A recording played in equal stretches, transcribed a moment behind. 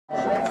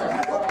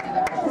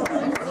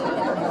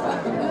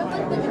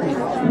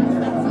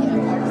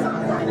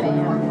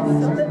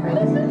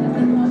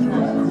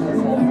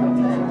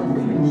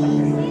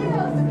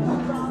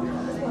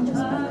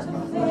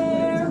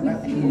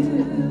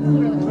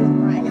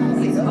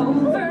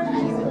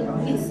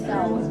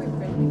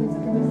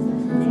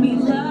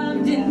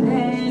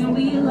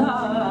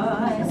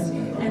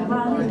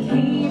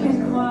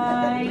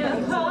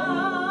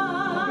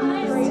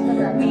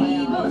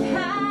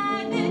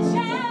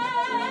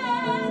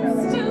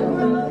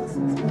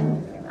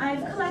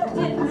I've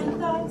collected my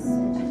thoughts,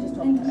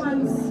 and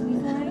once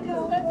before I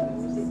go,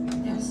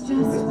 there's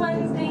just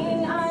one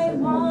thing I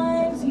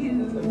want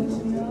you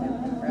to know.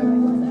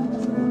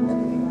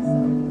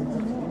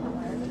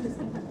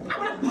 I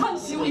want to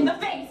punch you in the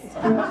face!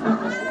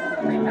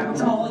 Rip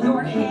out all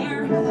your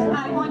hair.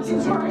 I want to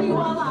burn you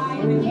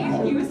alive.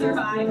 If you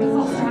survive,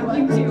 I'll strap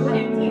you to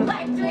an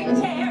electric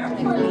chair.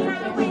 Or lean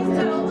out a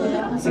window a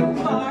little too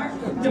far.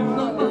 Don't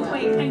look both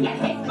ways and get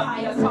hit by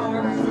a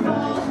car.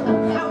 Fall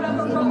out of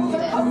a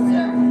roller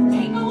coaster.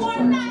 Take a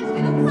warm match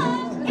with a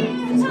plug in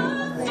a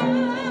toaster.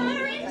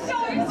 In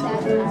short,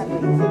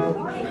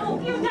 I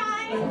hope you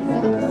die.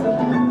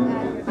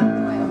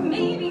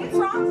 Maybe it's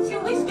wrong to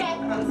wish death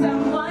on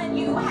someone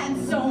you had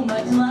so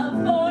much love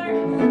for.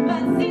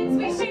 But since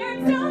we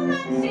shared so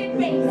much, it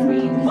makes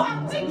me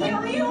want to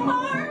kill you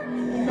more.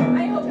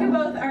 I hope you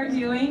both are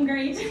doing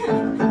great.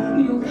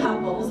 New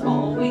couples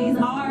always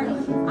are.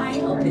 I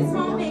hope this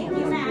won't make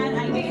you mad.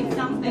 I did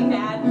something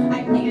bad.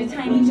 I played a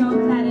tiny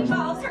joke that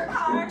involves her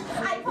car.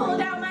 I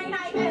pulled out my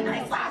knife and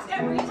I slashed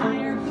every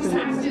tire.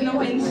 Smashed in the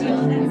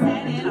windshield and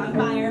set it on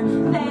fire.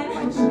 Then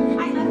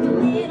I left a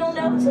little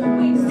note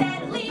which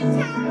said, leave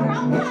town or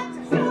I'll cut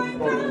your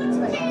throat,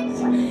 bitch.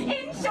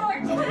 In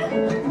short,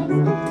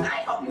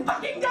 I hope you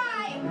fucking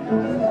die.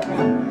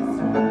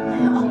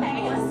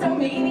 Okay, so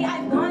maybe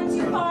I've gone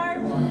too far.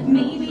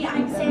 Maybe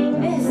I'm saying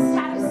this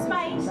out of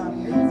spite.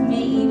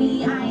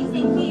 Maybe I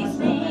think these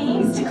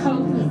things to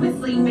cope with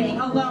sleeping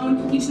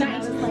alone each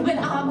night. But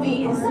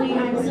obviously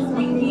I'm still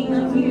thinking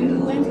of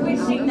you and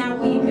wishing that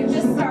we could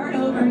just start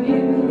over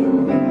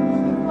new.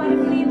 What if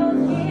we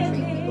both give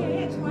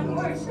it one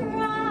more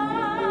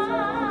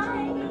try?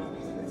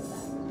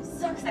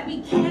 Sucks that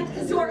we can't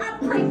because you're a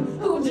prick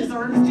who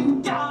deserves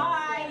to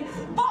die.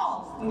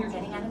 Balls when you're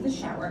getting out of the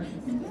shower.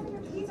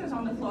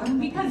 On the floor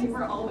because you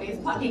were always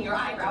plucking your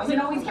eyebrows and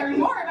always caring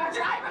more about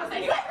your eyebrows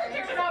than you ever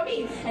cared about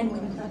me. And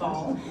when you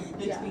fall,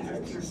 the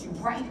tweezers pierce you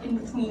right in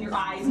between your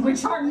eyes,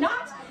 which are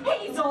not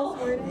hazel,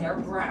 they're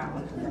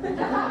brown.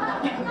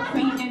 Get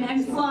beaten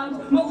and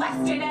slugged,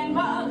 molested and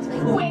mugged.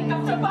 Wake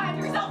up to find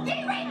yourself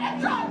being raped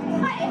and drugged.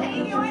 I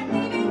hate you, I'm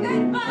leaving,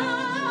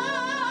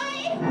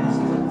 goodbye.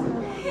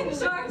 In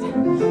short,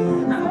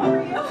 I'm